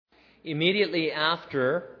Immediately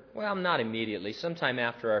after, well, not immediately, sometime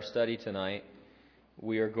after our study tonight,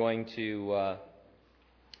 we are going to,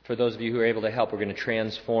 for those of you who are able to help, we're going to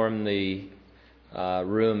transform the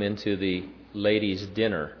room into the ladies'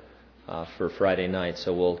 dinner for Friday night.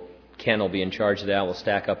 So Ken will be in charge of that. We'll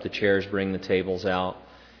stack up the chairs, bring the tables out,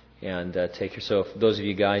 and take your. So if those of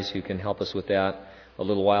you guys who can help us with that a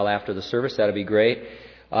little while after the service, that'd be great.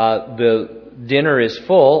 The dinner is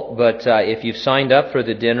full, but if you've signed up for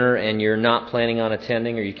the dinner and you're not planning on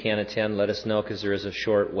attending or you can't attend, let us know, because there is a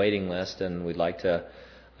short waiting list, and we'd like to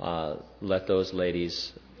let those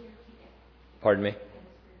ladies. Pardon me?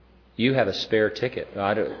 You have a spare ticket.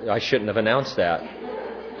 I shouldn't have announced that.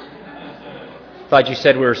 Thought you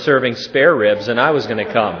said we were serving spare ribs and I was going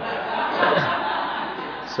to come.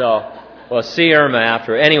 So, well, see Irma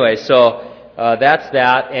after. Anyway, so that's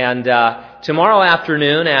that. And tomorrow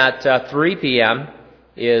afternoon at 3 p.m.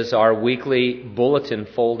 is our weekly bulletin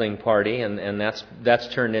folding party, and that's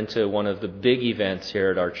turned into one of the big events here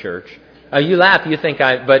at our church. You laugh, you think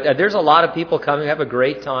but there's a lot of people coming. We have a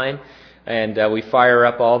great time, and we fire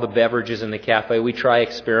up all the beverages in the cafe. We try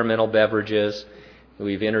experimental beverages.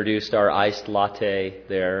 We've introduced our iced latte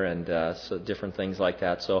there, and so different things like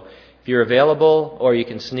that. So if you're available, or you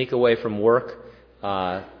can sneak away from work,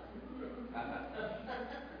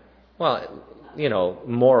 well,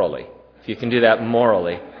 morally. If you can do that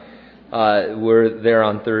morally. We're there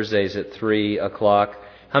on Thursdays at 3 o'clock.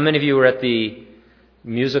 How many of you were at the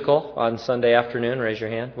musical on Sunday afternoon? Raise your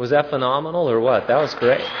hand. Was that phenomenal or what? That was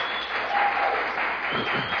great.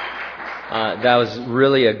 That was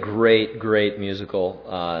really a great musical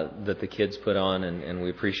that the kids put on, and we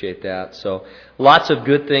appreciate that. So lots of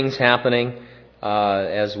good things happening.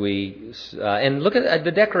 As we and look at the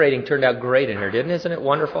decorating turned out great in here, didn't it? Isn't it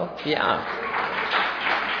wonderful? Yeah.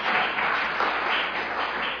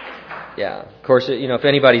 Of course, if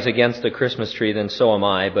anybody's against the Christmas tree, then so am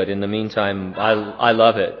I. But in the meantime, I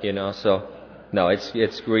love it. So no,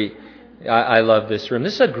 it's great. I love this room.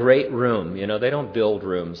 This is a great room. They don't build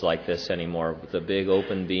rooms like this anymore with the big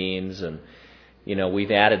open beams, and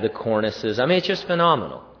we've added the cornices. I mean, it's just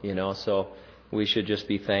phenomenal. So. We should just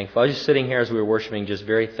be thankful. I was just sitting here as we were worshiping, just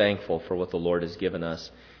very thankful for what the Lord has given us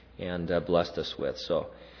and blessed us with.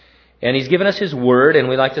 And He's given us His Word, and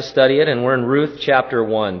we like to study it. And we're in Ruth chapter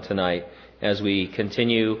 1 tonight as we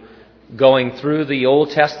continue going through the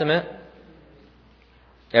Old Testament.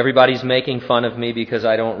 Everybody's making fun of me because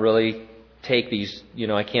I don't really take these.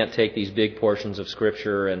 I can't take these big portions of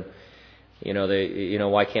Scripture, and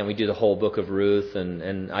why can't we do the whole book of Ruth?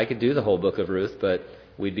 And I could do the whole book of Ruth, but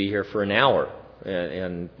we'd be here for an hour.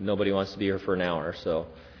 And nobody wants to be here for an hour, so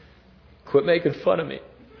quit making fun of me.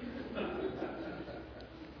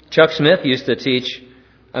 Chuck Smith used to teach,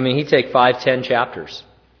 he'd take 5-10 chapters,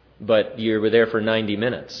 but you were there for 90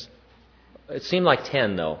 minutes. It seemed like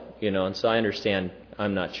 10, though, and so I understand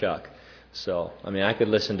I'm not Chuck. So, I could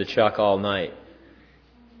listen to Chuck all night.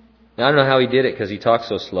 And I don't know how he did it, because he talks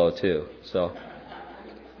so slow, too, so.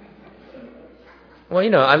 Well,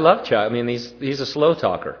 I love Chuck. He's a slow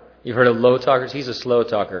talker. You've heard of low talkers? He's a slow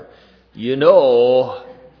talker. The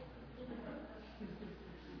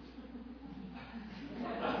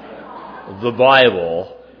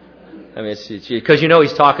Bible. It's because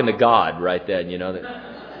he's talking to God right then.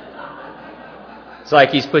 It's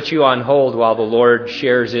like He's put you on hold while the Lord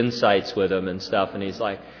shares insights with him and stuff, and He's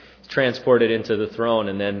transported into the throne,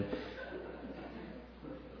 and then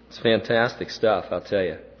it's fantastic stuff, I'll tell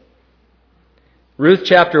you. Ruth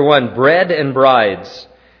chapter 1, Bread and Brides.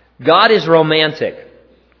 God is romantic.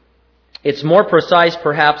 It's more precise,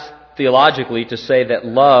 perhaps theologically, to say that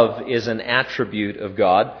love is an attribute of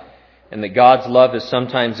God, and that God's love is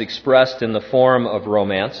sometimes expressed in the form of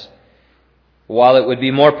romance. While it would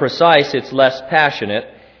be more precise, it's less passionate.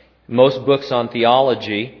 Most books on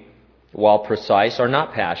theology, while precise, are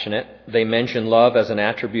not passionate. They mention love as an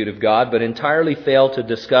attribute of God, but entirely fail to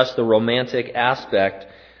discuss the romantic aspect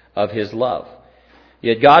of His love.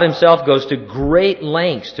 Yet God Himself goes to great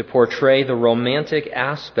lengths to portray the romantic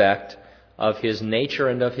aspect of His nature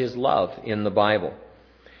and of His love in the Bible.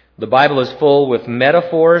 The Bible is full with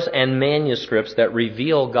metaphors and manuscripts that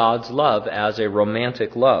reveal God's love as a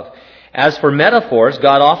romantic love. As for metaphors,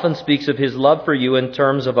 God often speaks of His love for you in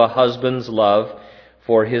terms of a husband's love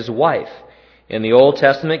for his wife. In the Old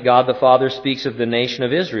Testament, God the Father speaks of the nation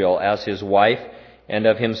of Israel as His wife and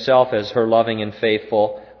of Himself as her loving and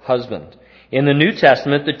faithful husband. In the New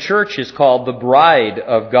Testament, the church is called the bride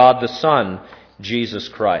of God the Son, Jesus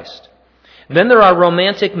Christ. Then there are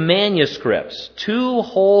romantic manuscripts, 2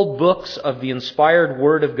 whole books of the inspired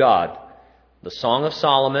Word of God, the Song of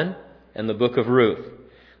Solomon and the book of Ruth.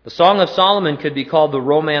 The Song of Solomon could be called the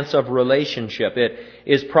romance of relationship. It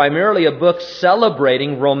is primarily a book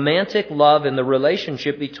celebrating romantic love in the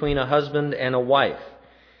relationship between a husband and a wife.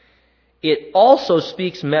 It also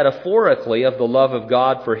speaks metaphorically of the love of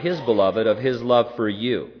God for His beloved, of His love for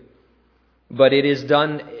you. But it is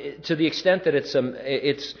done to the extent that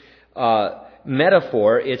it's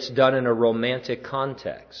metaphor. It's done in a romantic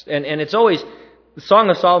context, and it's always. The Song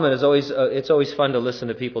of Solomon is always, it's always fun to listen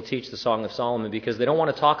to people teach the Song of Solomon because they don't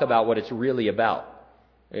want to talk about what it's really about.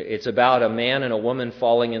 It's about a man and a woman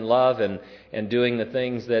falling in love and doing the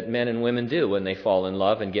things that men and women do when they fall in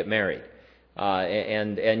love and get married.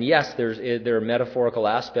 And yes, there are metaphorical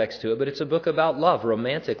aspects to it, but it's a book about love,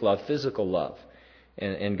 romantic love, physical love.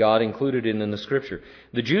 And God included it in the Scripture.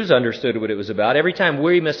 The Jews understood what it was about. Every time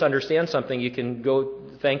we misunderstand something, you can go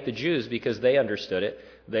thank the Jews because they understood it.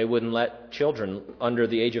 They wouldn't let children under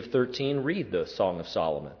the age of 13 read the Song of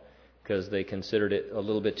Solomon because they considered it a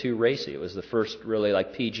little bit too racy. It was the first really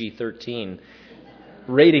like PG-13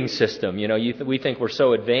 rating system. You know, we think we're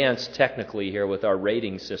so advanced technically here with our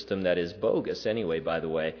rating system that is bogus anyway, by the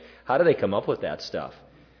way. How do they come up with that stuff?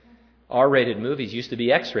 R-rated movies used to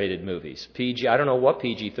be X-rated movies. PG, I don't know what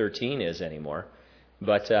PG-13 is anymore.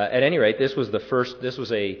 But at any rate, this was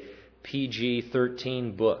a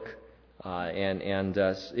PG-13 book. And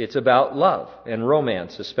it's about love and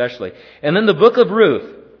romance especially. And then the book of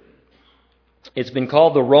Ruth. It's been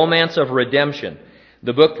called the romance of redemption.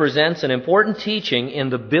 The book presents an important teaching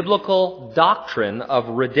in the biblical doctrine of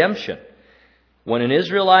redemption. When an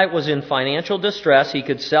Israelite was in financial distress, he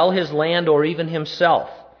could sell his land or even himself.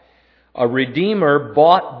 A redeemer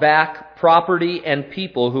bought back property and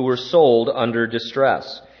people who were sold under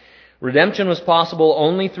distress. Redemption was possible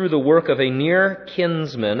only through the work of a near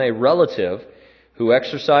kinsman, a relative, who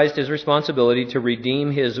exercised his responsibility to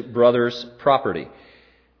redeem his brother's property.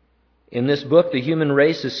 In this book, the human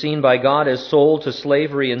race is seen by God as sold to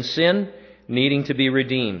slavery and sin, needing to be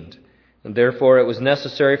redeemed. And therefore, it was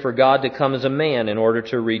necessary for God to come as a man in order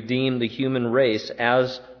to redeem the human race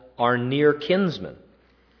as our near kinsman.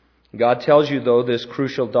 God tells you, though, this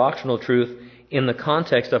crucial doctrinal truth in the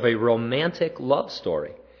context of a romantic love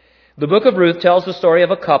story. The book of Ruth tells the story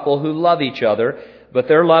of a couple who love each other, but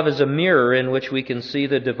their love is a mirror in which we can see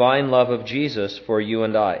the divine love of Jesus for you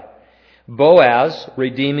and I. Boaz,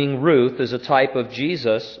 redeeming Ruth, is a type of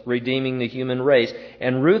Jesus redeeming the human race,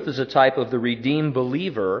 and Ruth is a type of the redeemed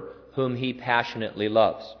believer whom he passionately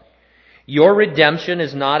loves. Your redemption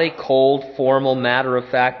is not a cold, formal,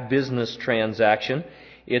 matter-of-fact business transaction.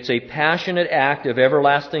 It's a passionate act of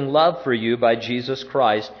everlasting love for you by Jesus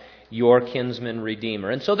Christ, your kinsman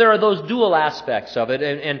redeemer. And so there are those dual aspects of it,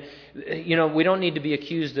 and you know, we don't need to be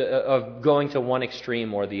accused of going to one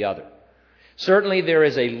extreme or the other. Certainly there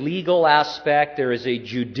is a legal aspect, there is a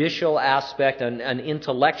judicial aspect, an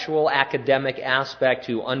intellectual, academic aspect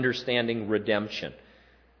to understanding redemption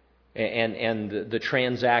and the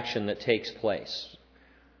transaction that takes place.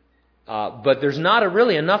 But there's not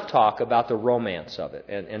really enough talk about the romance of it.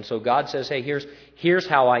 And so God says, hey, here's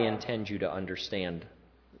how I intend you to understand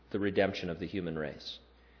the redemption of the human race.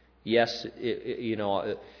 Yes,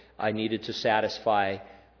 I needed to satisfy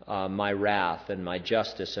my wrath and my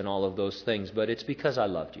justice and all of those things, but it's because I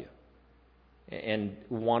loved you and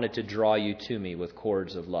wanted to draw you to me with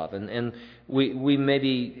cords of love. And we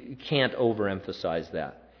maybe can't overemphasize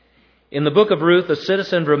that. In the book of Ruth, a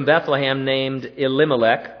citizen from Bethlehem named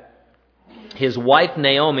Elimelech, his wife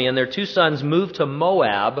Naomi, and their two sons moved to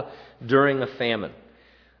Moab during a famine.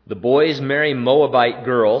 The boys marry Moabite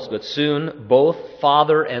girls, but soon both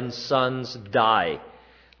father and sons die,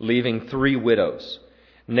 leaving 3 widows.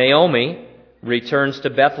 Naomi returns to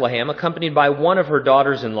Bethlehem, accompanied by one of her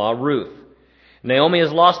daughters-in-law, Ruth. Naomi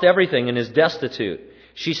has lost everything and is destitute.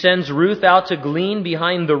 She sends Ruth out to glean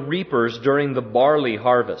behind the reapers during the barley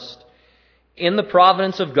harvest. In the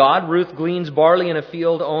providence of God, Ruth gleans barley in a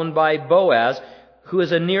field owned by Boaz, who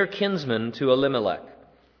is a near kinsman to Elimelech.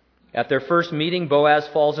 At their first meeting, Boaz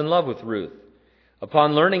falls in love with Ruth.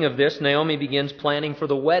 Upon learning of this, Naomi begins planning for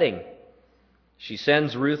the wedding. She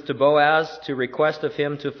sends Ruth to Boaz to request of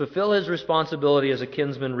him to fulfill his responsibility as a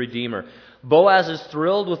kinsman redeemer. Boaz is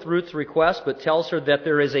thrilled with Ruth's request, but tells her that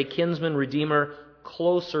there is a kinsman redeemer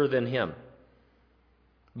closer than him.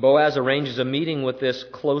 Boaz arranges a meeting with this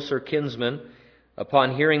closer kinsman.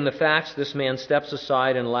 Upon hearing the facts, this man steps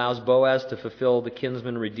aside and allows Boaz to fulfill the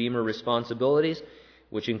kinsman redeemer responsibilities,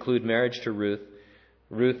 which include marriage to Ruth.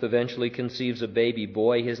 Ruth eventually conceives a baby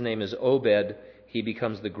boy. His name is Obed. He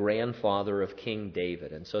becomes the grandfather of King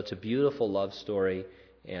David. And so it's a beautiful love story,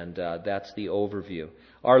 and that's the overview.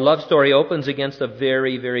 Our love story opens against a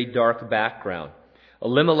very, very dark background.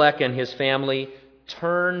 Elimelech and his family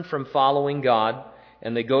turn from following God,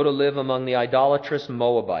 and they go to live among the idolatrous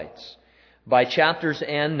Moabites. By chapter's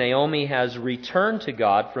end, Naomi has returned to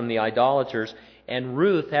God from the idolaters, and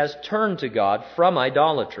Ruth has turned to God from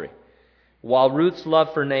idolatry. While Ruth's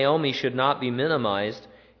love for Naomi should not be minimized,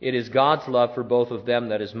 it is God's love for both of them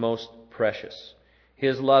that is most precious.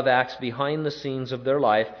 His love acts behind the scenes of their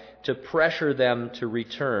life to pressure them to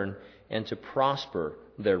return and to prosper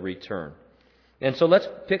their return. And so let's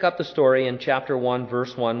pick up the story in chapter 1,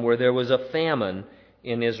 verse 1, where there was a famine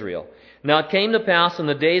in Israel. Now it came to pass in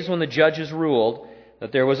the days when the judges ruled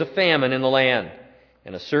that there was a famine in the land.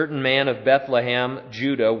 And a certain man of Bethlehem,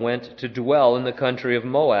 Judah, went to dwell in the country of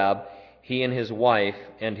Moab, he and his wife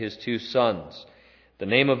and his 2 sons. The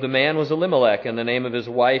name of the man was Elimelech, and the name of his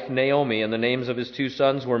wife Naomi, and the names of his 2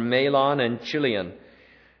 sons were Mahlon and Chilion,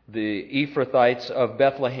 the Ephrathites of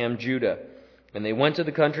Bethlehem, Judah. And they went to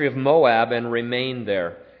the country of Moab and remained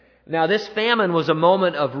there. Now this famine was a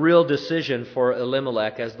moment of real decision for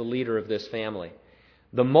Elimelech as the leader of this family.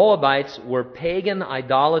 The Moabites were pagan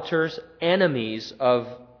idolaters, enemies of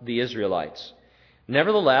the Israelites.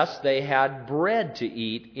 Nevertheless, they had bread to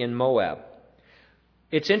eat in Moab.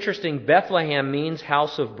 It's interesting, Bethlehem means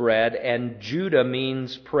house of bread, and Judah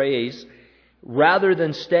means praise. Rather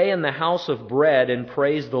than stay in the house of bread and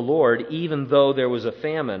praise the Lord, even though there was a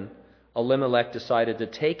famine, Elimelech decided to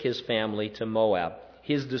take his family to Moab.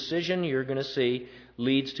 His decision, you're going to see,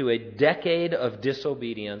 leads to a decade of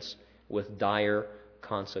disobedience with dire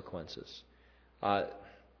consequences.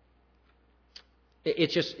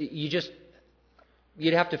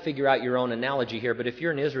 You'd have to figure out your own analogy here, but if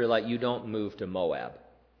you're an Israelite, you don't move to Moab.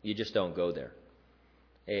 You just don't go there.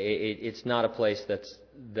 It's not a place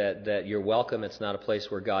that you're welcome. It's not a place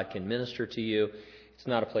where God can minister to you. It's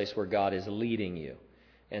not a place where God is leading you.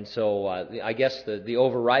 And so I guess the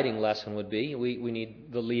overriding lesson would be we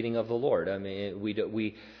need the leading of the Lord. I mean,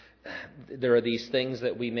 there are these things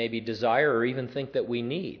that we maybe desire or even think that we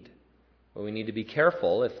need. But we need to be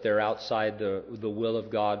careful if they're outside the will of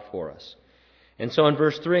God for us. And so in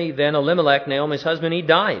verse 3, then Elimelech, Naomi's husband, he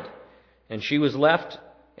died, and she was left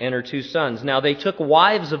and her 2 sons. Now they took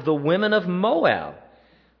wives of the women of Moab.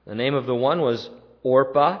 The name of the one was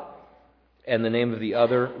Orpah, and the name of the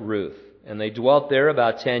other Ruth. And they dwelt there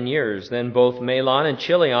about 10 years. Then both Mahlon and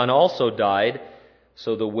Chilion also died.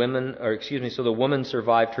 So the woman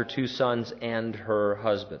survived her 2 sons and her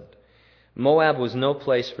husband. Moab was no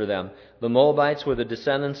place for them. The Moabites were the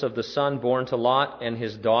descendants of the son born to Lot and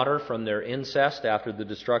his daughter from their incest after the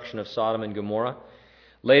destruction of Sodom and Gomorrah.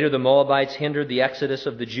 Later, the Moabites hindered the exodus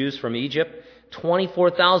of the Jews from Egypt.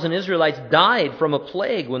 24,000 Israelites died from a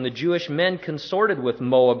plague when the Jewish men consorted with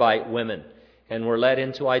Moabite women and were led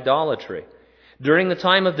into idolatry. During the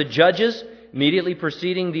time of the judges, immediately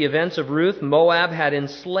preceding the events of Ruth, Moab had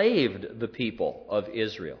enslaved the people of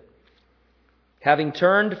Israel. Having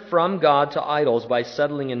turned from God to idols by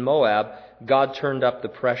settling in Moab, God turned up the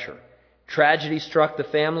pressure. Tragedy struck the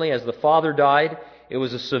family as the father died. It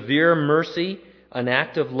was a severe mercy, an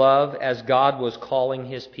act of love as God was calling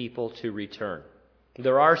his people to return.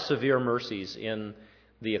 There are severe mercies in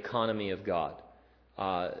the economy of God,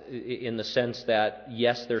 in the sense that,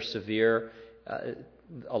 yes, they're severe.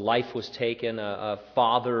 A life was taken, a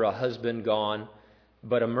father, a husband gone,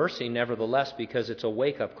 but a mercy nevertheless, because it's a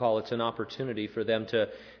wake-up call. It's an opportunity for them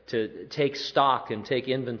to take stock and take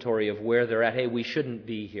inventory of where they're at. Hey, we shouldn't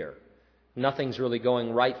be here. Nothing's really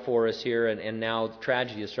going right for us here, and now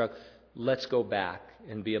tragedy has struck. Let's go back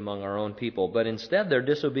and be among our own people. But instead, their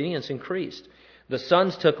disobedience increased. The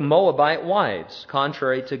sons took Moabite wives,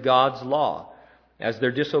 contrary to God's law. As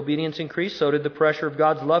their disobedience increased, so did the pressure of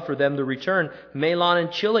God's love for them to return. Mahlon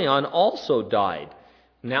and Chilion also died,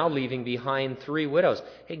 now leaving behind 3 widows.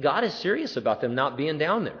 Hey, God is serious about them not being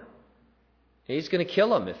down there. He's going to kill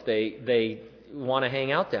them if they want to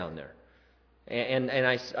hang out down there. And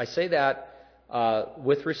I say that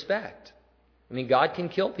with respect. I mean, God can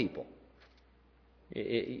kill people.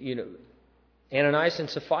 Ananias and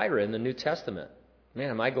Sapphira in the New Testament. Man,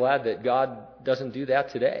 am I glad that God doesn't do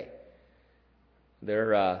that today.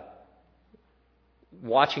 They're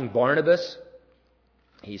watching Barnabas.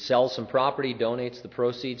 He sells some property, donates the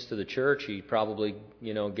proceeds to the church. He probably,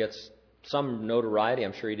 gets some notoriety.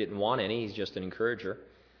 I'm sure he didn't want any. He's just an encourager.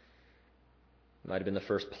 Might have been the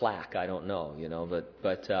first plaque. I don't know,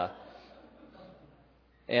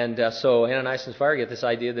 So Ananias and Sapphira get this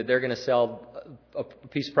idea that they're going to sell a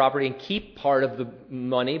piece of property and keep part of the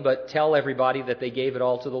money, but tell everybody that they gave it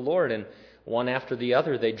all to the Lord. And one after the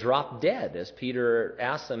other, they drop dead. As Peter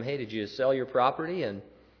asked them, hey, did you sell your property and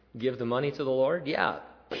give the money to the Lord? Yeah.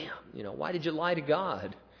 Bam. Why did you lie to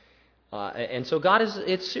God? And so God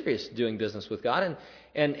it's serious doing business with God.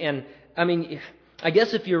 And I mean, I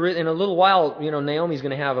guess if you're in a little while, Naomi's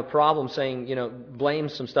going to have a problem saying, blame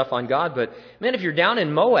some stuff on God. But man, if you're down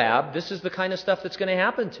in Moab, this is the kind of stuff that's going to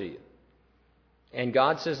happen to you. And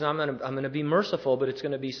God says, I'm going to be merciful, but it's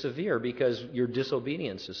going to be severe because your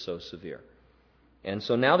disobedience is so severe. And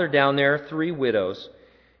so now they're down there, 3 widows.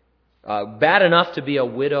 Bad enough to be a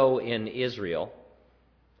widow in Israel.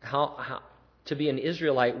 How to be an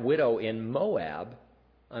Israelite widow in Moab?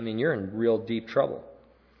 I mean, you're in real deep trouble.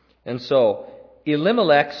 And so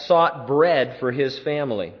Elimelech sought bread for his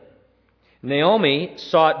family. Naomi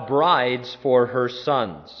sought brides for her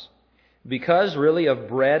sons. Because really of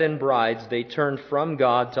bread and brides, they turned from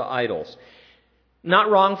God to idols.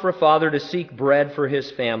 Not wrong for a father to seek bread for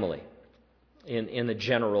his family in the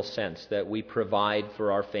general sense that we provide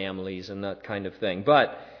for our families and that kind of thing.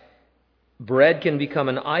 But bread can become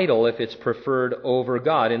an idol if it's preferred over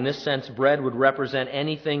God. In this sense, bread would represent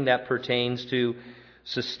anything that pertains to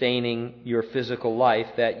sustaining your physical life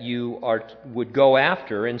that you would go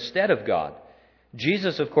after instead of God.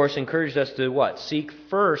 Jesus, of course, encouraged us to what? Seek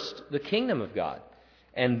first the kingdom of God,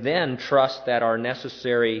 and then trust that our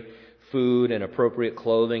necessary food and appropriate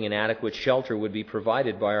clothing and adequate shelter would be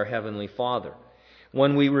provided by our Heavenly Father.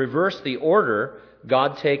 When we reverse the order,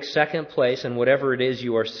 God takes second place, and whatever it is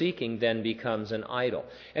you are seeking then becomes an idol.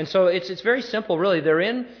 And so it's very simple, really. They're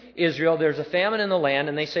in Israel, there's a famine in the land,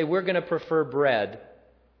 and they say, we're going to prefer bread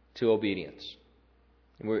to obedience.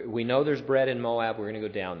 We know there's bread in Moab, we're going to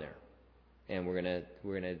go down there. And we're going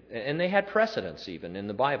to, and they had precedents even in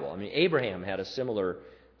the Bible. I mean, Abraham had a similar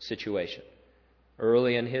situation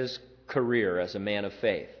early in his career as a man of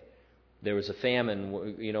faith. There was a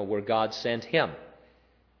famine, where God sent him,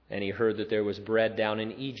 and he heard that there was bread down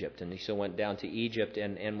in Egypt, and he so went down to Egypt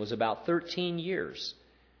and was about 13 years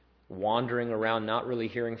wandering around, not really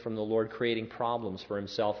hearing from the Lord, creating problems for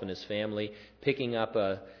himself and his family, picking up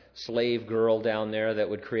a slave girl down there that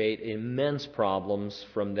would create immense problems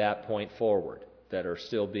from that point forward that are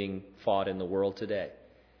still being fought in the world today.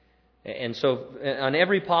 And so on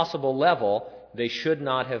every possible level, they should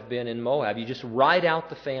not have been in Moab. You just ride out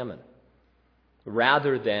the famine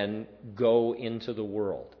rather than go into the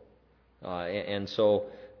world. And so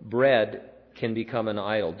bread can become an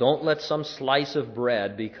idol. Don't let some slice of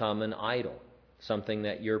bread become an idol, something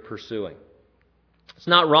that you're pursuing. It's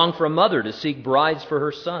not wrong for a mother to seek brides for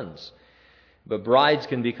her sons, but brides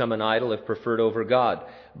can become an idol if preferred over God.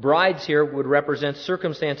 Brides here would represent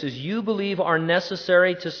circumstances you believe are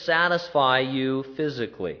necessary to satisfy you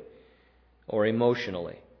physically or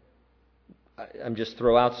emotionally. I'm just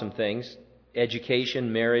throw out some things.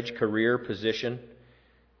 Education, marriage, career, position.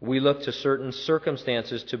 We look to certain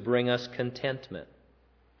circumstances to bring us contentment.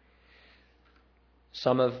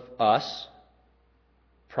 Some of us,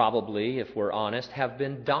 probably, if we're honest, have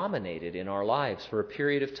been dominated in our lives for a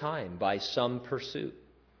period of time by some pursuit,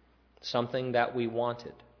 something that we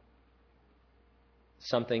wanted,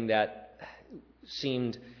 something that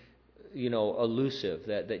seemed, elusive,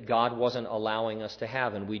 that God wasn't allowing us to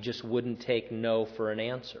have, and we just wouldn't take no for an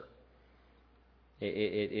answer.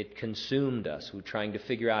 It consumed us. We're trying to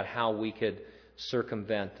figure out how we could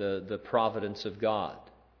circumvent the providence of God.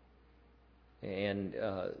 And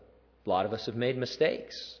a lot of us have made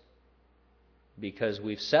mistakes because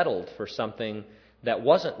we've settled for something that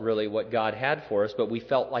wasn't really what God had for us, but we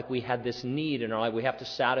felt like we had this need in our life. We have to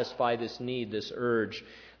satisfy this need, this urge,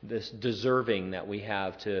 this deserving that we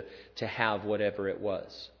have to have whatever it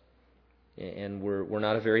was. And we're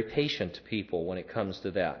not a very patient people when it comes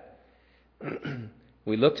to that.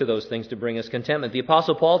 We look to those things to bring us contentment. The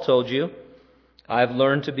Apostle Paul told you, I've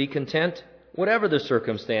learned to be content whatever the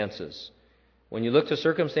circumstances. When you look to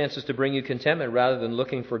circumstances to bring you contentment rather than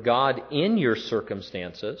looking for God in your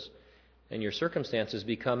circumstances, and your circumstances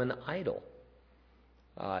become an idol.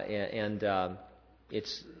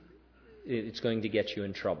 It's going to get you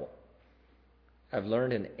in trouble. I've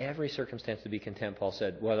learned in every circumstance to be content, Paul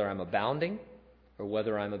said, whether I'm abounding or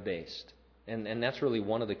whether I'm abased. And that's really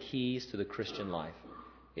one of the keys to the Christian life,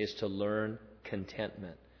 is to learn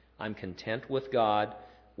contentment. I'm content with God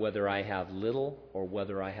whether I have little or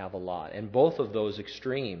whether I have a lot. And both of those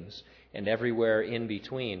extremes and everywhere in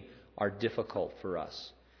between are difficult for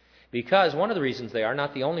us. Because one of the reasons they are,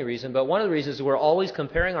 not the only reason, but one of the reasons is we're always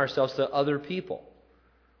comparing ourselves to other people.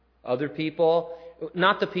 Other people,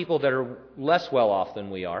 not the people that are less well off than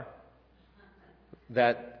we are,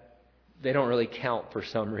 that they don't really count for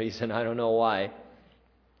some reason. I don't know why.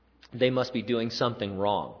 They must be doing something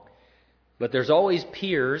wrong. But there's always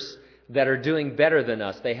peers that are doing better than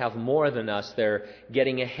us. They have more than us. They're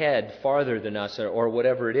getting ahead farther than us or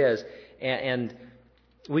whatever it is. And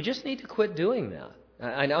we just need to quit doing that.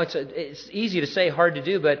 I know it's easy to say, hard to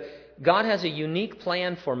do, but God has a unique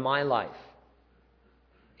plan for my life.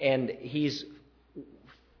 And He's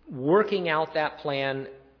working out that plan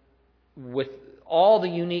with all the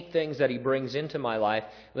unique things that He brings into my life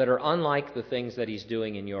that are unlike the things that He's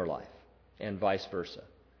doing in your life, and vice versa.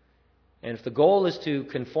 And if the goal is to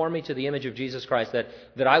conform me to the image of Jesus Christ,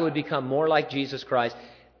 that I would become more like Jesus Christ,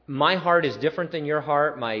 my heart is different than your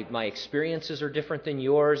heart, my experiences are different than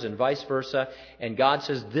yours, and vice versa. And God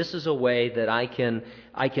says, this is a way that I can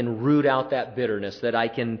root out that bitterness, that I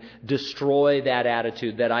can destroy that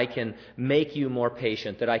attitude, that I can make you more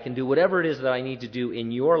patient, that I can do whatever it is that I need to do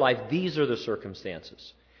in your life. These are the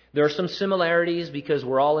circumstances. There are some similarities because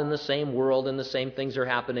we're all in the same world and the same things are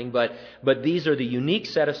happening, but these are the unique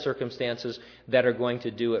set of circumstances that are going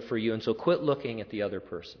to do it for you. And so quit looking at the other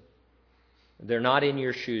person. They're not in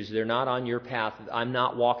your shoes. They're not on your path. I'm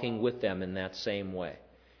not walking with them in that same way.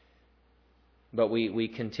 But we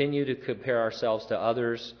continue to compare ourselves to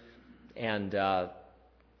others, and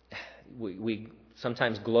we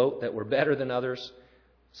sometimes gloat that we're better than others.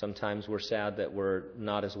 Sometimes we're sad that we're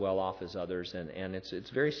not as well off as others, and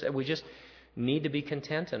it's very sad. We just need to be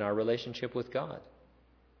content in our relationship with God.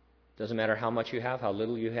 Doesn't matter how much you have, how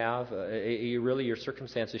little you have. Your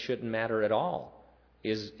circumstances shouldn't matter at all.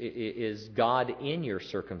 Is God in your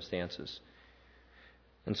circumstances?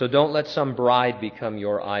 And so don't let some bride become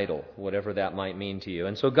your idol, whatever that might mean to you.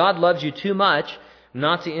 And so God loves you too much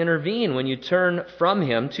not to intervene when you turn from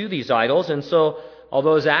Him to these idols. And so,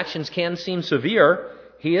 although His actions can seem severe,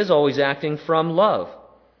 He is always acting from love.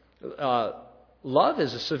 Love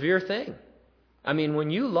is a severe thing. I mean, when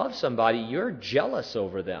you love somebody, you're jealous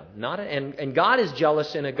over them. And God is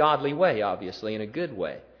jealous in a godly way, obviously, in a good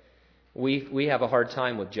way. We have a hard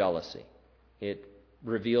time with jealousy. It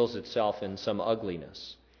reveals itself in some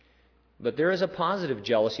ugliness. But there is a positive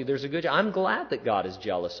jealousy. There's a good. I'm glad that God is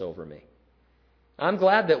jealous over me. I'm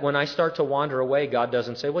glad that when I start to wander away, God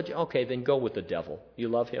doesn't say, well, okay, then go with the devil. You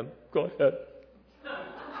love him? Go ahead.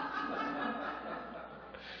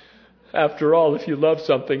 After all, if you love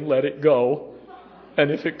something, let it go.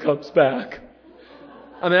 And if it comes back.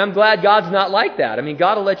 I mean, I'm glad God's not like that. I mean,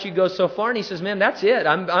 God will let you go so far, and He says, man, that's it.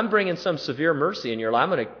 I'm bringing some severe mercy in your life.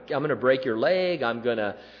 I'm going to break your leg. I'm going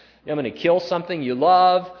to kill something you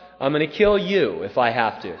love. I'm going to kill you if I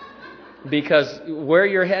have to. Because where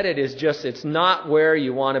you're headed is just, it's not where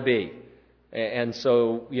you want to be. And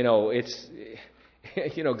so,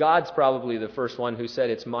 God's probably the first one who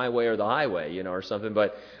said it's my way or the highway, or something.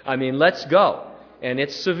 But, I mean, let's go. And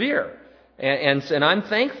it's severe. And I'm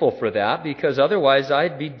thankful for that, because otherwise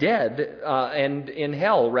I'd be dead and in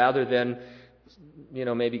hell rather than,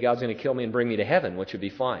 maybe God's going to kill me and bring me to heaven, which would be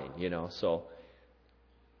fine, So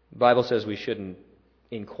the Bible says we shouldn't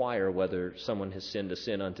inquire whether someone has sinned a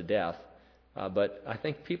sin unto death. But I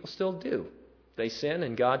think people still do. They sin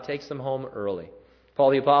and God takes them home early. Paul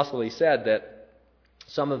the Apostle, he said that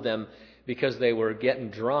some of them, because they were getting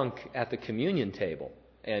drunk at the communion table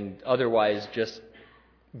and otherwise just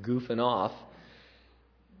goofing off,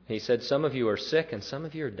 he said, some of you are sick and some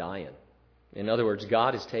of you are dying. In other words,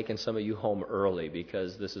 God has taken some of you home early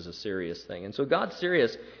because this is a serious thing. And so God's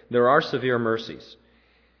serious. There are severe mercies.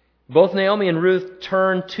 Both Naomi and Ruth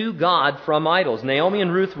turn to God from idols. Naomi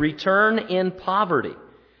and Ruth return in poverty.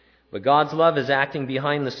 But God's love is acting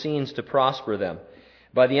behind the scenes to prosper them.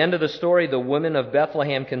 By the end of the story, the women of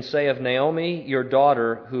Bethlehem can say of Naomi, your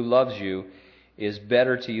daughter who loves you is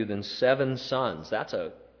better to you than 7 sons. That's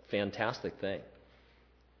a fantastic thing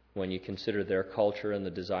when you consider their culture and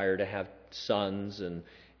the desire to have sons and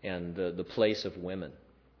the place of women.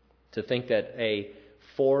 To think that a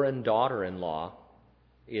foreign daughter-in-law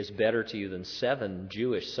is better to you than 7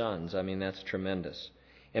 Jewish sons, I mean, that's tremendous.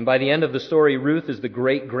 And by the end of the story, Ruth is the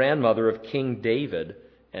great-grandmother of King David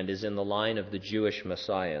and is in the line of the Jewish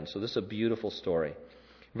Messiah. And so this is a beautiful story.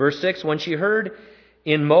 Verse 6, when she heard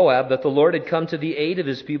in Moab that the Lord had come to the aid of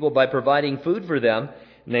His people by providing food for them,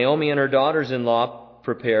 Naomi and her daughters-in-law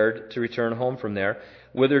prepared to return home from there.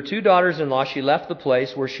 With her 2 daughters-in-law, she left the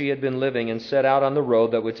place where she had been living and set out on the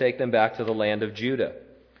road that would take them back to the land of Judah.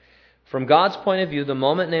 From God's point of view, the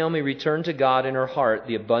moment Naomi returned to God in her heart,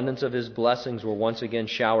 the abundance of His blessings were once again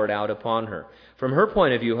showered out upon her. From her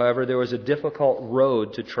point of view, however, there was a difficult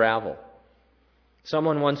road to travel.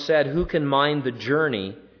 Someone once said, who can mind the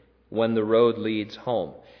journey when the road leads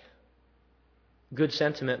home? Good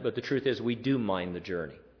sentiment, but the truth is we do mind the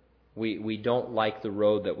journey. We don't like the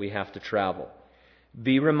road that we have to travel.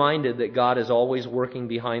 Be reminded that God is always working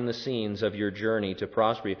behind the scenes of your journey to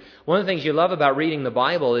prosper you. One of the things you love about reading the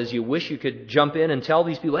Bible is you wish you could jump in and tell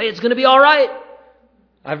these people, hey, it's going to be all right.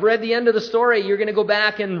 I've read the end of the story. You're going to go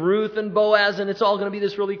back and Ruth and Boaz, and it's all going to be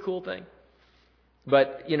this really cool thing.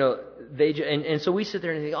 But, and so we sit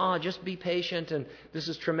there and think, oh, just be patient, and this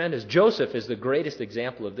is tremendous. Joseph is the greatest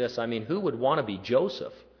example of this. I mean, who would want to be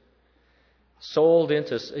Joseph? Sold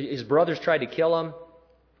into, his brothers tried to kill him,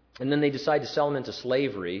 and then they decide to sell him into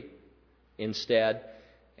slavery instead.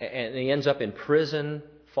 And he ends up in prison,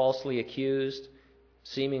 falsely accused,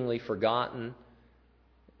 seemingly forgotten.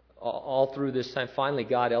 All through this time, finally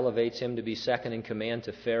God elevates him to be second in command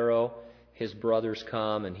to Pharaoh. His brothers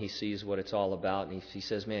come and he sees what it's all about. And he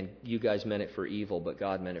says, man, you guys meant it for evil, but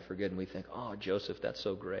God meant it for good. And we think, oh, Joseph, that's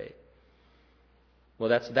so great. Well,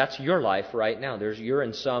 that's your life right now. You're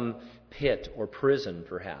in some pit or prison,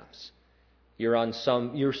 perhaps.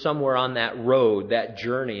 You're somewhere on that road, that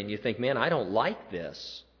journey, and you think, man, I don't like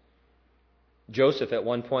this. Joseph at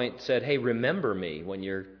one point said, hey, remember me when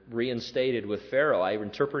you're reinstated with Pharaoh. I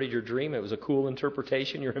interpreted your dream. It was a cool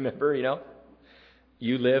interpretation. You remember,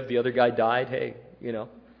 You lived, the other guy died. Hey,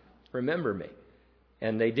 remember me.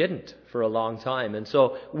 And they didn't for a long time. And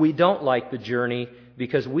so we don't like the journey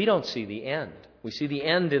because we don't see the end. We see the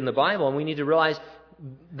end in the Bible, and we need to realize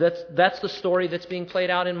that's the story that's being played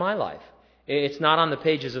out in my life. It's not on the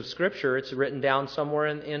pages of Scripture. It's written down somewhere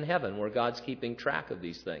in heaven where God's keeping track of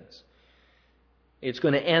these things. It's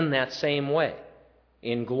going to end that same way,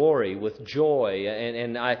 in glory, with joy.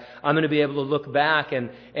 And I'm going to be able to look back,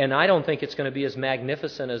 and I don't think it's going to be as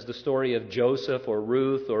magnificent as the story of Joseph or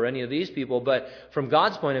Ruth or any of these people, but from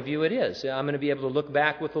God's point of view, it is. I'm going to be able to look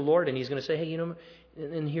back with the Lord, and He's going to say, hey,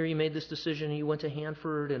 and here you made this decision, and you went to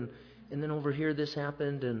Hanford, and then over here this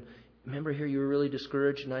happened, and remember here you were really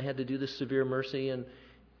discouraged, and I had to do this severe mercy, and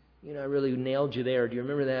I really nailed you there. Do you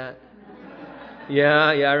remember that? Yeah,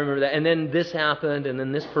 I remember that. And then this happened, and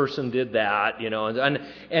then this person did that,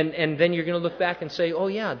 and then you're going to look back and say, oh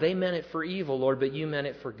yeah, they meant it for evil, Lord, but you meant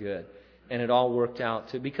it for good. And it all worked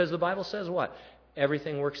out because the Bible says what?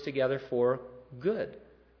 Everything works together for good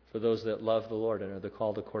for those that love the Lord and are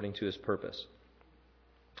called according to His purpose.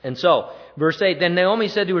 And so, verse 8, then Naomi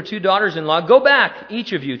said to her 2 daughters-in-law, go back,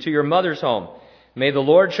 each of you, to your mother's home. May the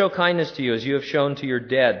Lord show kindness to you as you have shown to your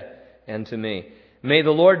dead and to me. May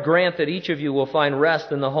the Lord grant that each of you will find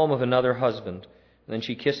rest in the home of another husband. And then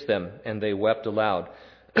she kissed them, and they wept aloud.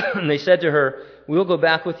 And they said to her, we will go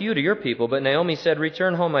back with you to your people. But Naomi said,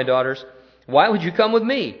 return home, my daughters. Why would you come with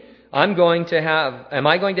me? Am I going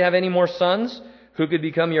to have any more sons who could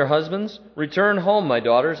become your husbands? Return home, my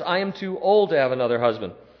daughters. I am too old to have another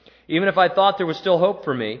husband. Even if I thought there was still hope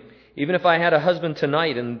for me, even if I had a husband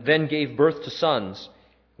tonight and then gave birth to sons,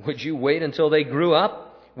 would you wait until they grew up?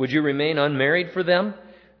 Would you remain unmarried for them?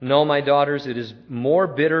 No, my daughters, it is more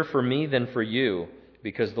bitter for me than for you,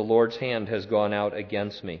 because the Lord's hand has gone out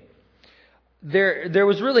against me. There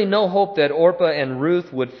was really no hope that Orpah and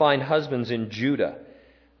Ruth would find husbands in Judah.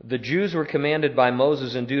 The Jews were commanded by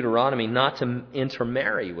Moses in Deuteronomy not to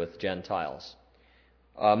intermarry with Gentiles.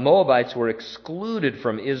 Moabites were excluded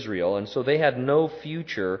from Israel, and so they had no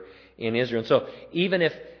future in Israel. And so even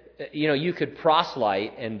if you could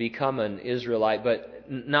proselyte and become an Israelite, but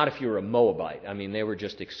not if you were a Moabite. I mean, they were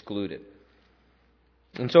just excluded.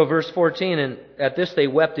 And so verse 14, and at this they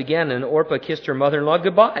wept again, and Orpah kissed her mother-in-law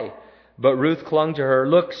goodbye. But Ruth clung to her.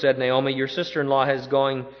 Look, said Naomi, your sister-in-law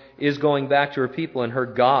is going back to her people and her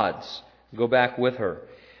gods. Go back with her.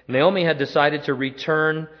 Naomi had decided to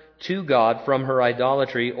return to God from her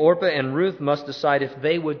idolatry. Orpah and Ruth must decide if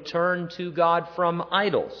they would turn to God from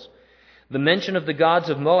idols. The mention of the gods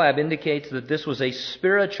of Moab indicates that this was a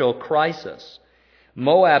spiritual crisis.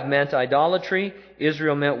 Moab meant idolatry.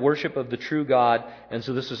 Israel meant worship of the true God. And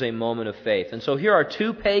so this is a moment of faith. And so here are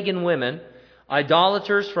 2 pagan women,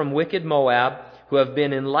 idolaters from wicked Moab, who have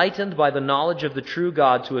been enlightened by the knowledge of the true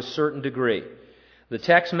God to a certain degree. The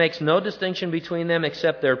text makes no distinction between them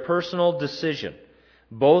except their personal decision.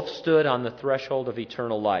 Both stood on the threshold of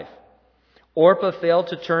eternal life. Orpah failed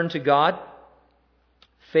to turn to God.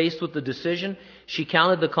 Faced with the decision, she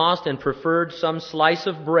counted the cost and preferred some slice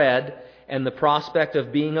of bread and the prospect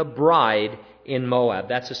of being a bride in Moab.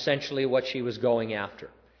 That's essentially what she was going after.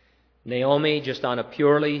 Naomi, just on a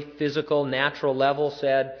purely physical, natural level,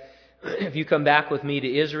 said, if you come back with me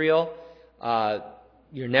to Israel,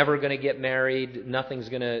 you're never going to get married. Nothing's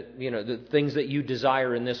going to, the things that you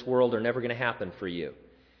desire in this world are never going to happen for you.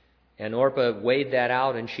 And Orpah weighed that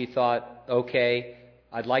out, and she thought, okay,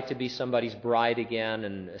 I'd like to be somebody's bride again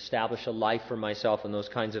and establish a life for myself and those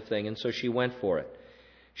kinds of things. And so she went for it.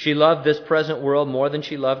 She loved this present world more than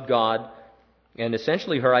she loved God, and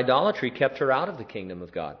essentially her idolatry kept her out of the kingdom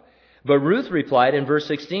of God. But Ruth replied in verse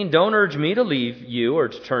 16, "Don't urge me to leave you or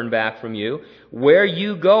to turn back from you. Where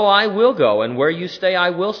you go, I will go, and where you stay, I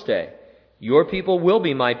will stay. Your people will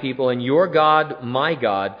be my people, and your God, my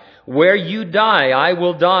God. Where you die, I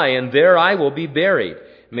will die, and there I will be buried.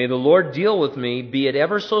 May the Lord deal with me, be it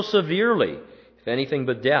ever so severely, if anything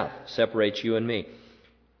but death separates you and me."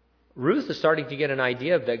 Ruth is starting to get an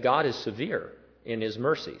idea that God is severe in His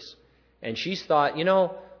mercies. And she's thought,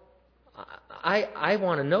 I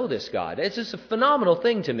want to know this God. It's just a phenomenal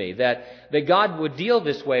thing to me that God would deal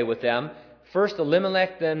this way with them. First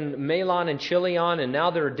Elimelech, then Mahlon and Chilion, and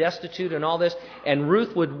now they're destitute and all this. And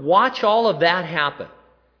Ruth would watch all of that happen.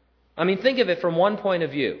 I mean, think of it from one point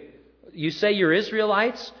of view. You say you're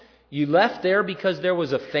Israelites. You left there because there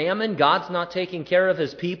was a famine. God's not taking care of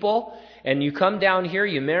His people. And you come down here,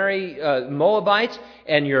 you marry Moabites,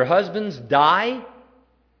 and your husbands die.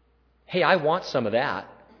 Hey, I want some of that.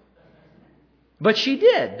 But she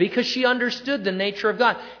did, because she understood the nature of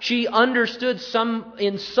God. She understood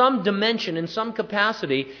in some dimension, in some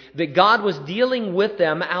capacity, that God was dealing with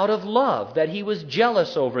them out of love, that He was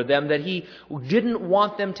jealous over them, that He didn't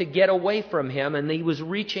want them to get away from Him, and He was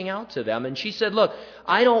reaching out to them. And she said, look,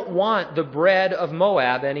 I don't want the bread of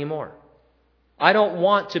Moab anymore. I don't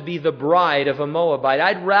want to be the bride of a Moabite.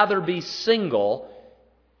 I'd rather be single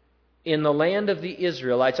in the land of the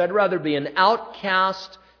Israelites. I'd rather be an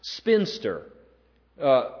outcast spinster.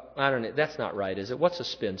 I don't know. That's not right, is it? What's a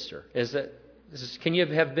spinster? Can you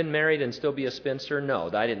have been married and still be a spinster? No,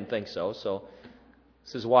 I didn't think so. So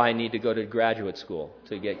this is why I need to go to graduate school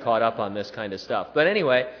to get caught up on this kind of stuff. But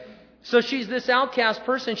anyway, so she's this outcast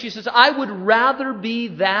person. She says, I would rather be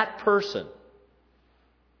that person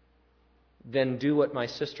than do what my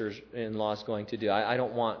sister-in-law is going to do. I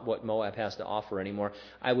don't want what Moab has to offer anymore.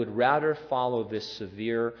 I would rather follow this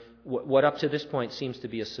severe, what up to this point seems to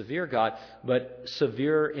be a severe God, but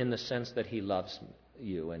severe in the sense that He loves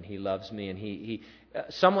you and He loves me. And he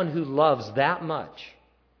someone who loves that much,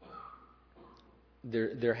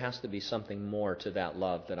 there has to be something more to that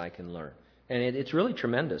love that I can learn. And it's really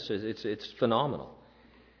tremendous. It's phenomenal.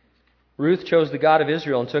 Ruth chose the God of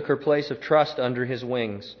Israel and took her place of trust under His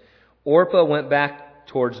wings. Orpah went back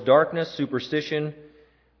towards darkness, superstition.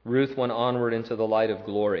 Ruth went onward into the light of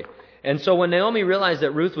glory. And so when Naomi realized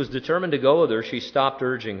that Ruth was determined to go with her, she stopped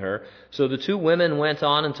urging her. So the two women went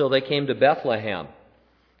on until they came to Bethlehem.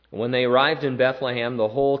 When they arrived in Bethlehem, the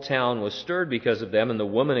whole town was stirred because of them, and the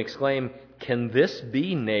woman exclaimed, "Can this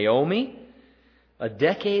be Naomi?" A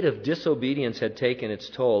decade of disobedience had taken its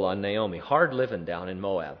toll on Naomi. Hard living down in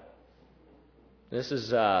Moab. This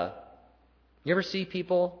is, you ever see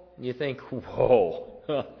people and you think,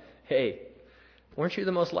 whoa, hey, weren't you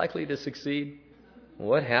the most likely to succeed?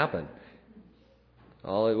 What happened?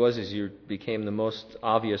 All it was is you became the most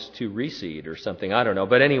obvious to reseed or something. I don't know.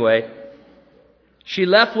 But anyway, she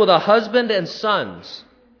left with a husband and sons.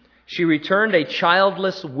 She returned a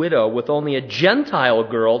childless widow with only a Gentile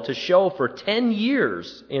girl to show for 10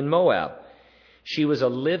 years in Moab. She was a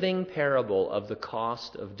living parable of the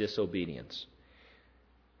cost of disobedience.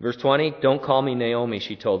 Verse 20, "Don't call me Naomi,"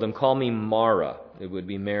 she told them. "Call me Mara." It would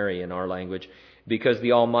be Mary in our language. "Because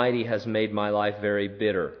the Almighty has made my life very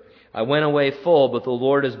bitter. I went away full, but the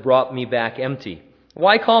Lord has brought me back empty.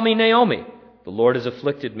 Why call me Naomi? The Lord has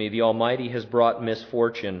afflicted me. The Almighty has brought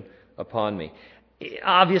misfortune upon me."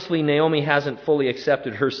 Obviously, Naomi hasn't fully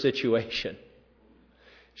accepted her situation.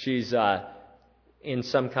 She's in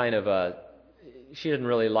some kind of she doesn't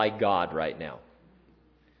really like God right now.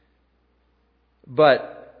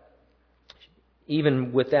 But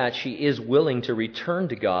even with that, she is willing to return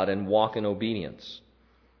to God and walk in obedience,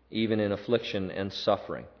 even in affliction and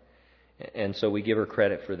suffering. And so we give her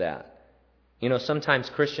credit for that. Sometimes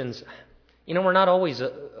Christians, we're not always,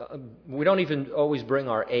 we don't even always bring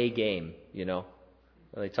our A game,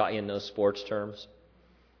 They taught you in those sports terms.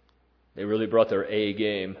 They really brought their A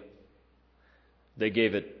game. They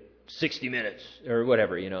gave it 60 minutes or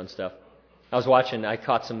whatever, and stuff. I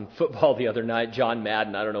caught some football the other night. John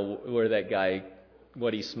Madden, I don't know where that guy,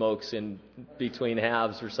 what he smokes in between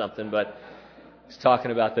halves or something, but he's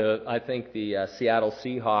talking about the Seattle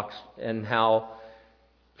Seahawks and how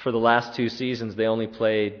for the last 2 seasons they only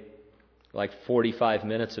played like 45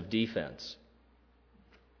 minutes of defense,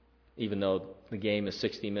 even though the game is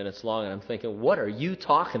 60 minutes long. And I'm thinking, what are you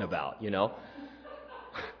talking about,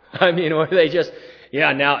 I mean, were they just...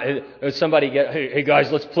 Yeah, now somebody hey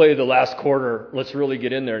guys, let's play the last quarter. Let's really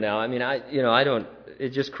get in there now. I mean,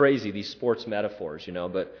 it's just crazy, these sports metaphors,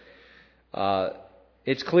 but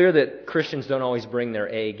it's clear that Christians don't always bring their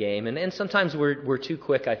A game. And sometimes we're too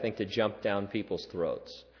quick, I think, to jump down people's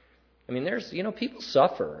throats. I mean, people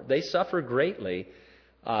suffer. They suffer greatly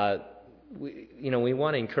we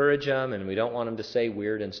want to encourage them, and we don't want them to say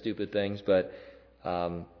weird and stupid things, but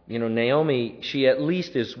Naomi, she at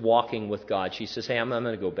least is walking with God. She says, hey, I'm going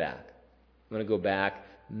to go back. I'm going to go back,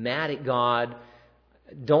 mad at God,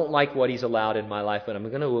 don't like what He's allowed in my life, but I'm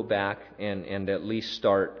going to go back and at least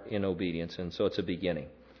start in obedience. And so it's a beginning.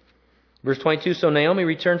 Verse 22, so Naomi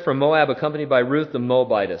returned from Moab accompanied by Ruth the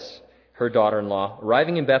Moabitess, her daughter-in-law,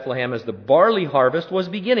 arriving in Bethlehem as the barley harvest was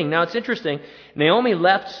beginning. Now it's interesting, Naomi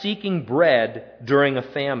left seeking bread during a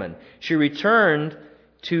famine. She returned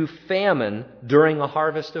to famine during a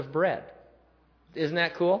harvest of bread. Isn't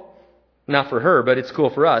that cool? Not for her, but it's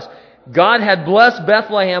cool for us. God had blessed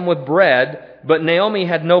Bethlehem with bread, but Naomi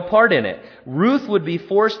had no part in it. Ruth would be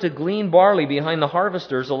forced to glean barley behind the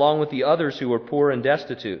harvesters along with the others who were poor and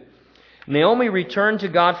destitute. Naomi returned to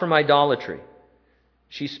God from idolatry.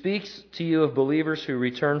 She speaks to you of believers who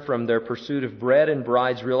return from their pursuit of bread and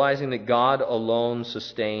brides, realizing that God alone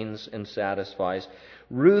sustains and satisfies.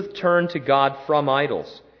 Ruth turned to God from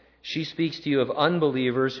idols. She speaks to you of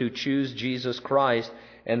unbelievers who choose Jesus Christ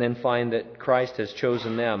and then find that Christ has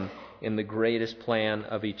chosen them in the greatest plan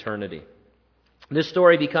of eternity. This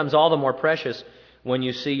story becomes all the more precious when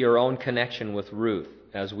you see your own connection with Ruth.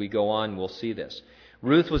 As we go on, we'll see this.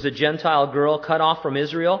 Ruth was a Gentile girl cut off from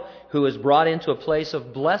Israel who was brought into a place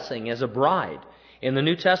of blessing as a bride. In the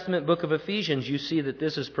New Testament book of Ephesians, you see that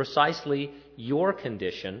this is precisely your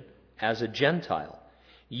condition as a Gentile.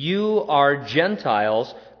 You are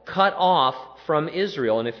Gentiles cut off from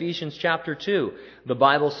Israel. In Ephesians chapter 2, the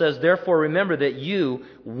Bible says, therefore remember that you,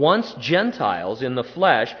 once Gentiles in the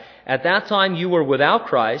flesh, at that time you were without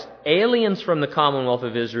Christ, aliens from the commonwealth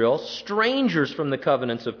of Israel, strangers from the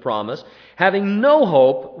covenants of promise, having no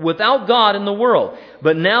hope, without God in the world.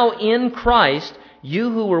 But now in Christ,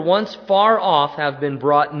 you who were once far off have been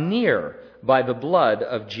brought near by the blood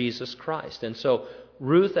of Jesus Christ. And so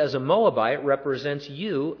Ruth as a Moabite represents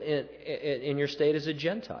you in your state as a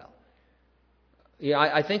Gentile. Yeah,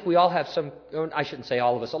 I think we all have some, I shouldn't say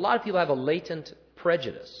all of us, a lot of people have a latent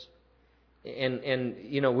prejudice. And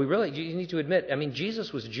you need to admit,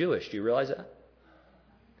 Jesus was Jewish. Do you realize that?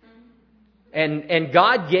 And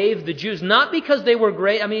God gave the Jews, not because they were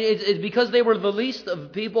great, it's because they were the least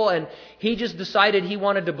of people, and He just decided He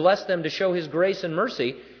wanted to bless them to show His grace and mercy.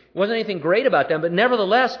 It wasn't anything great about them, but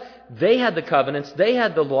nevertheless, they had the covenants, they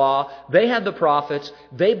had the law, they had the prophets,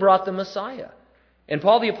 they brought the Messiah. And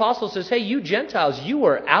Paul the Apostle says, hey, you Gentiles, you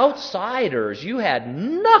were outsiders. You had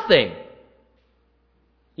nothing.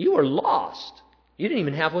 You were lost. You didn't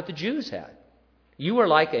even have what the Jews had. You were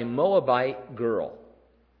like a Moabite girl,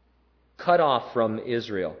 cut off from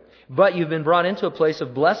Israel. But you've been brought into a place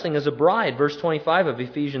of blessing as a bride. Verse 25 of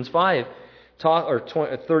Ephesians 5, or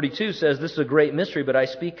 32 says, this is a great mystery, but I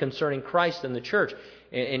speak concerning Christ and the church.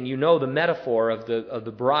 And you know the metaphor of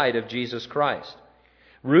the bride of Jesus Christ.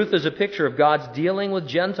 Ruth is a picture of God's dealing with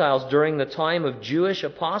Gentiles during the time of Jewish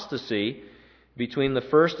apostasy between the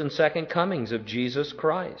first and second comings of Jesus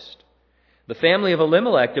Christ. The family of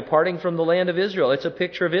Elimelech departing from the land of Israel. It's a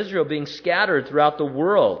picture of Israel being scattered throughout the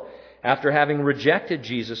world after having rejected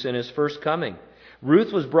Jesus in His first coming.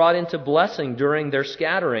 Ruth was brought into blessing during their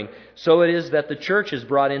scattering. So it is that the church is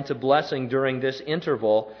brought into blessing during this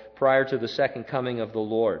interval prior to the second coming of the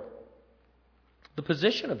Lord. The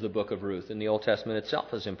position of the book of Ruth in the Old Testament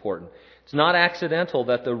itself is important. It's not accidental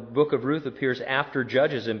that the book of Ruth appears after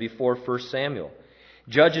Judges and before 1 Samuel.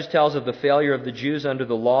 Judges tells of the failure of the Jews under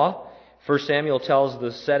the law. 1 Samuel tells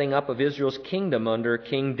the setting up of Israel's kingdom under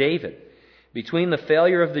King David. Between the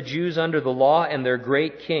failure of the Jews under the law and their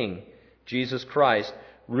great king, Jesus Christ,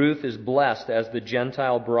 Ruth is blessed as the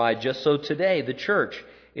Gentile bride. Just so today, the church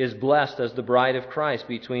is blessed as the bride of Christ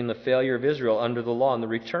between the failure of Israel under the law and the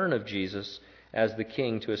return of Jesus as the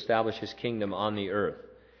king to establish His kingdom on the earth.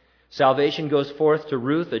 Salvation goes forth to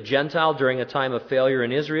Ruth, a Gentile, during a time of failure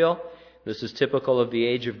in Israel. This is typical of the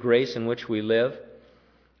age of grace in which we live.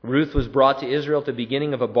 Ruth was brought to Israel at the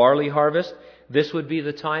beginning of a barley harvest. This would be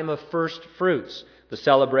the time of first fruits, the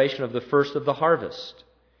celebration of the first of the harvest.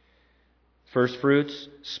 First fruits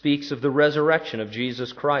speaks of the resurrection of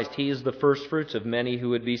Jesus Christ. He is the first fruits of many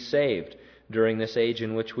who would be saved during this age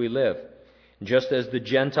in which we live. Just as the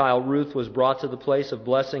Gentile Ruth was brought to the place of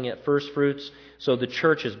blessing at first fruits, so the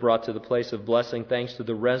church is brought to the place of blessing thanks to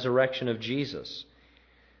the resurrection of Jesus.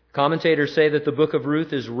 Commentators say that the book of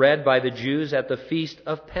Ruth is read by the Jews at the feast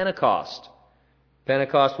of Pentecost.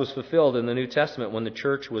 Pentecost was fulfilled in the New Testament when the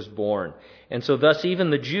church was born. And so thus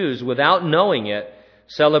even the Jews, without knowing it,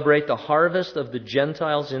 celebrate the harvest of the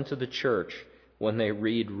Gentiles into the church when they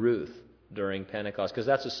read Ruth during Pentecost, because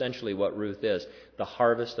that's essentially what Ruth is, the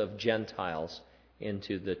harvest of Gentiles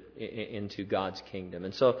into God's kingdom.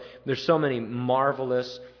 And so there's so many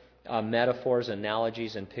marvelous metaphors,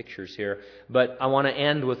 analogies, and pictures here. But I want to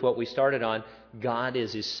end with what we started on. God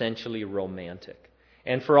is essentially romantic.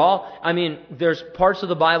 And there's parts of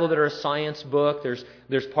the Bible that are a science book.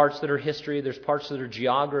 There's parts that are history. There's parts that are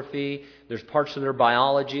geography. There's parts that are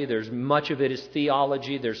biology. There's much of it is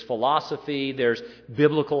theology. There's philosophy. There's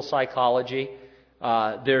biblical psychology.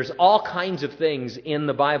 There's all kinds of things in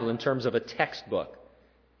the Bible in terms of a textbook.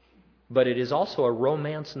 But it is also a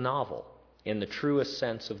romance novel in the truest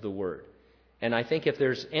sense of the word. And I think if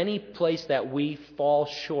there's any place that we fall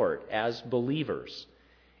short as believers,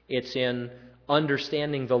 it's in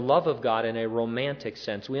understanding the love of God in a romantic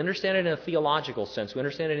sense. We understand it in a theological sense. We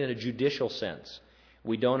understand it in a judicial sense.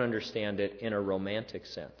 We don't understand it in a romantic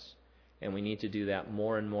sense. And we need to do that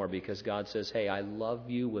more and more because God says, hey, I love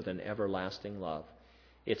you with an everlasting love.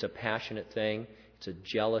 It's a passionate thing. It's a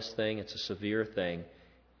jealous thing. It's a severe thing.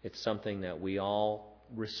 It's something that we all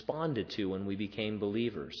responded to when we became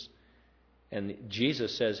believers. And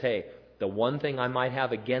Jesus says, hey, the one thing I might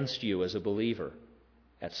have against you as a believer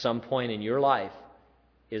at some point in your life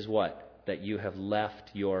is what? That you have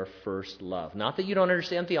left your first love. Not that you don't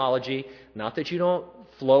understand theology, not that you don't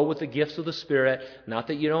flow with the gifts of the Spirit, not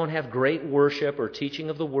that you don't have great worship or teaching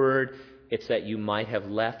of the Word. It's that you might have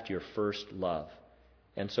left your first love.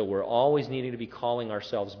 And so we're always needing to be calling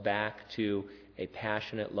ourselves back to a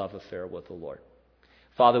passionate love affair with the Lord.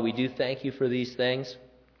 Father, we do thank you for these things.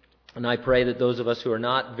 And I pray that those of us who are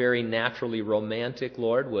not very naturally romantic,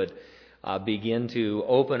 Lord, would begin to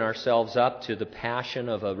open ourselves up to the passion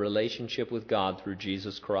of a relationship with God through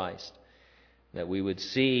Jesus Christ. That we would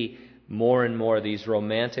see more and more these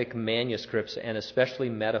romantic manuscripts and especially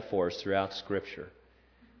metaphors throughout Scripture.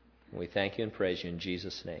 And we thank you and praise you in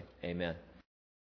Jesus' name. Amen.